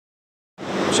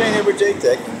Shane here with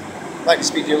JTech. I'd like to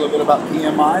speak to you a little bit about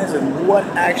PMIs and what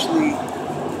actually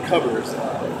covers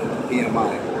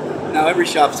PMI. Now, every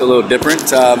shop's a little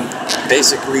different.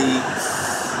 Basically,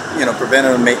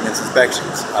 preventative maintenance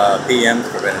inspections, PMs,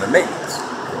 preventative maintenance.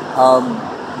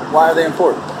 Why are they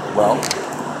important? Well,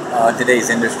 today's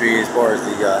industry, as far as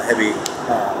the heavy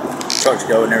trucks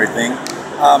go and everything,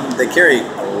 they carry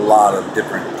a lot of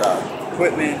different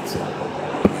equipment,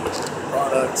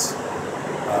 products,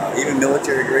 even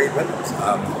military grade weapons.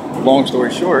 Long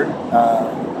story short,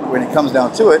 when it comes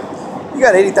down to it, you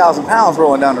got 80,000 pounds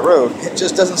rolling down the road. It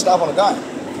just doesn't stop on a dime.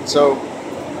 So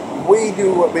we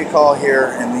do what we call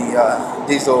here in the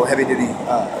diesel heavy duty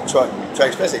truck,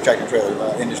 especially tractor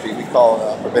trailer industry, we call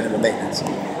preventative maintenance.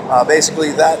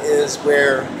 Basically, that is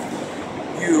where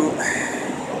you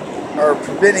are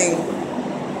preventing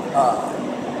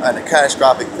a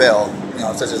catastrophic fail,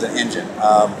 such as an engine,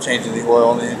 changing the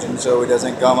oil in the engine so it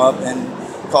doesn't gum up and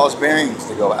cause bearings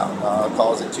to go out,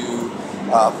 cause it to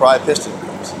pry piston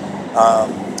rings.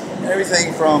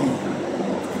 Everything from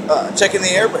checking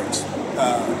the air brakes.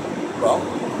 Well,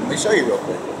 let me show you real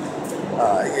quick.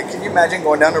 Can you imagine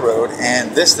going down the road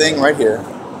and this thing right here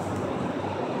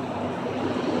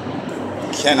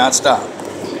cannot stop?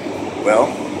 Well,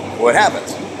 what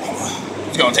happens?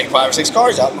 It's going to take 5 or 6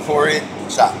 cars out before it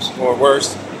stops, or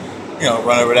worse,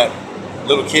 run over that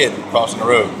little kid crossing the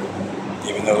road.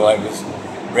 Even though the light was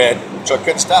red, the truck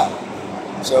couldn't stop.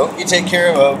 So you take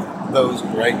care of those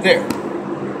right there.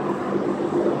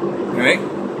 Alright?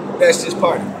 That's just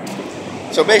part of it.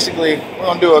 So basically, we're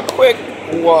going to do a quick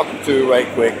walk through right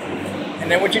quick. And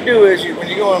then what you do is, when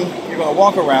you're going to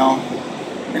walk around,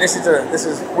 and this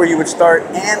is where you would start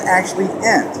and actually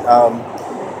end.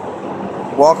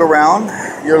 Walk around,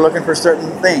 you're looking for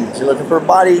certain things. You're looking for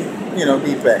body,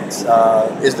 defects.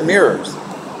 Is the mirrors,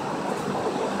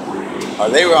 are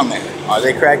they on there? Are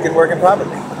they cracked and working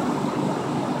properly?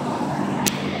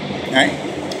 All right.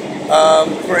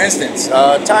 For instance,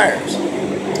 tires.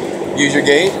 Use your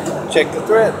gauge, check the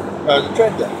tread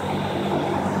depth.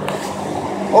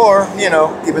 Or,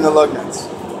 even the lug nuts.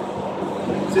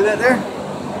 See that there?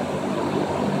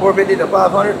 450 to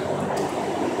 500.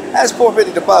 That's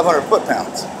 450 to 500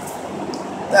 foot-pounds.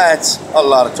 That's a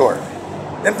lot of torque.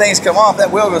 Them things come off,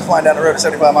 that wheel goes flying down the road at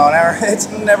 75 miles an hour. It's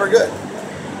never good.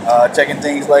 Checking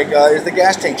things like, is the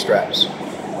gas tank straps,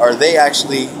 are they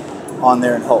actually on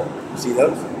there and whole? See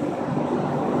those?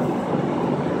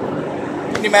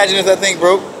 Can you imagine if that thing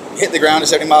broke, hit the ground at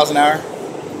 70 miles an hour?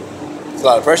 There's a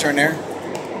lot of pressure in there.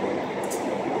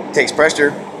 It takes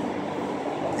pressure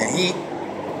and heat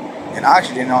and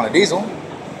oxygen on a diesel,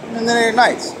 and then it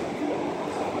ignites.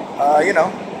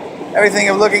 Everything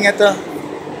of looking at the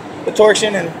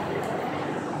torsion and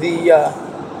the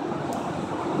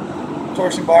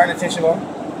torsion bar and the tension bar.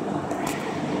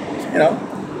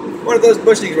 What if those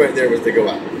bushings right there was to go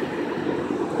out?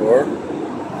 Or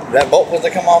that bolt was to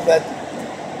come off that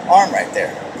arm right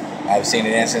there. I've seen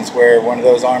an instance where one of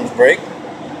those arms break.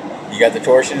 You got the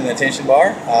torsion and the tension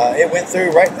bar. It went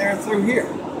through right there through here.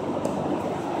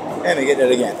 Let me get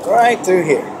it again. Right through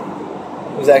here.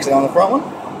 It was actually on the front one.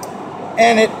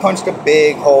 And it punched a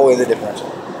big hole in the differential.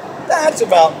 That's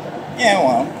about,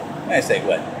 I say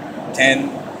what, 10,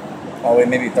 all the way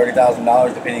maybe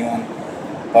 $30,000, depending on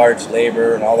parts,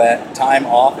 labor, and all that. Time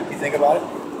off, if you think about it.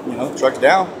 The truck's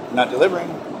down, not delivering.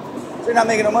 So you're not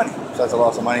making no money. So that's a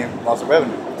loss of money, loss of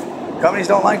revenue. Companies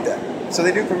don't like that. So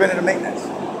they do preventative maintenance.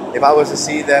 If I was to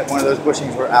see that one of those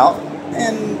bushings were out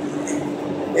and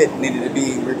it needed to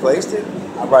be replaced,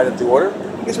 I write up the order,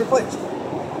 it gets replaced.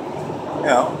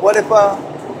 What if,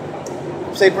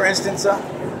 say for instance, the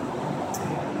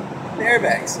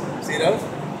airbags, see those?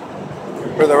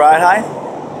 For the ride height,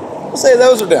 let's say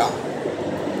those are down.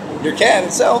 Your cab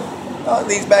itself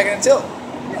leans back in a tilt.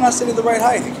 You're not sitting at the right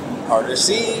height. Harder to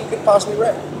see, you could possibly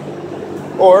wreck.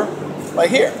 Or, like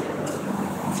here.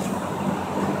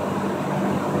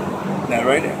 That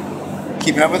right there.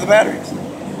 Keeping up with the batteries.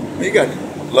 You got a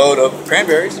load of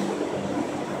cranberries.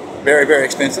 Very, very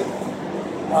expensive.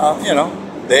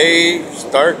 They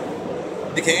start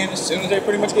decaying as soon as they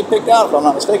pretty much get picked out, if I'm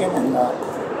not mistaken. And,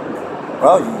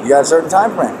 you got a certain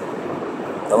time frame.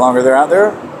 The longer they're out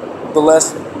there, the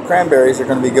less cranberries are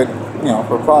going to be good,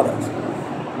 for products.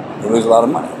 You lose a lot of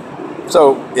money.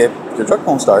 So if your truck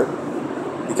won't start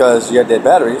because you got dead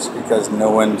batteries, because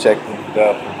no one checked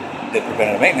did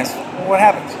preventative maintenance, well, what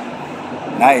happens?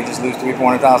 Now you just lose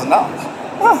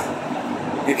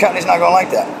 $300,000-$400,000. Your company's not going to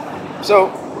like that.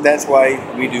 So that's why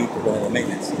we do preventative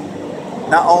maintenance.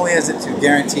 Not only is it to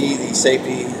guarantee the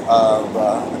safety of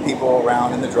the people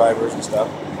around and the drivers and stuff,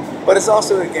 but it's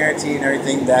also a guarantee and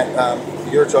everything that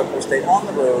your truck will stay on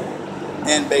the road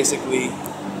and basically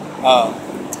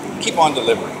keep on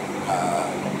delivering.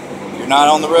 If you're not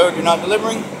on the road, you're not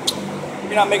delivering,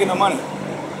 you're not making no money.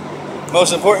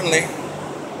 Most importantly,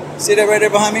 see that right there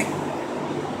behind me?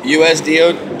 US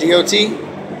DOT.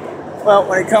 Well,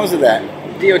 when it comes to that,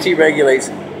 DOT regulates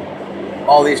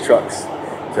all these trucks.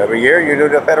 So every year you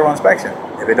do a federal inspection.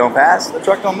 If it don't pass, the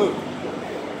truck don't move.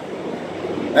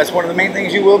 That's one of the main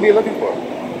things you will be looking for.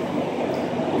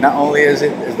 Not only is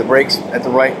the brakes at the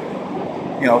right,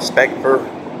 spec for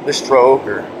the stroke,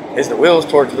 or is the wheels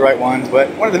towards the right ones, but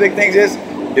one of the big things is,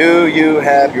 do you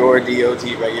have your DOT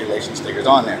regulation stickers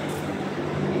on there?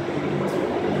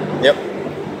 Yep.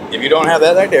 If you don't have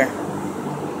that right there,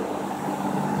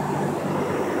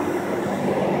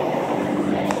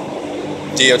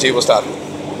 DOT will stop you.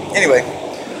 Anyway,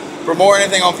 for more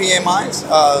anything on PMIs,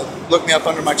 look me up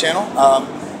under my channel.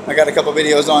 I got a couple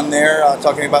videos on there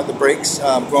talking about the brakes,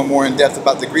 going more in depth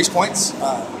about the grease points.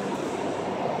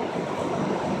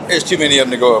 There's too many of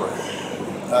them to go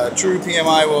over. True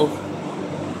PMI will,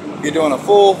 if you're doing a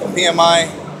full PMI,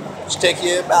 it's take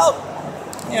you about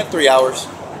 3 hours.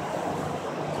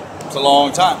 It's a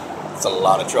long time. It's a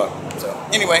lot of truck. So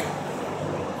anyway,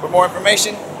 for more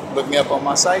information, look me up on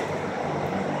my site.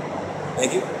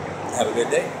 Thank you. Have a good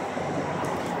day.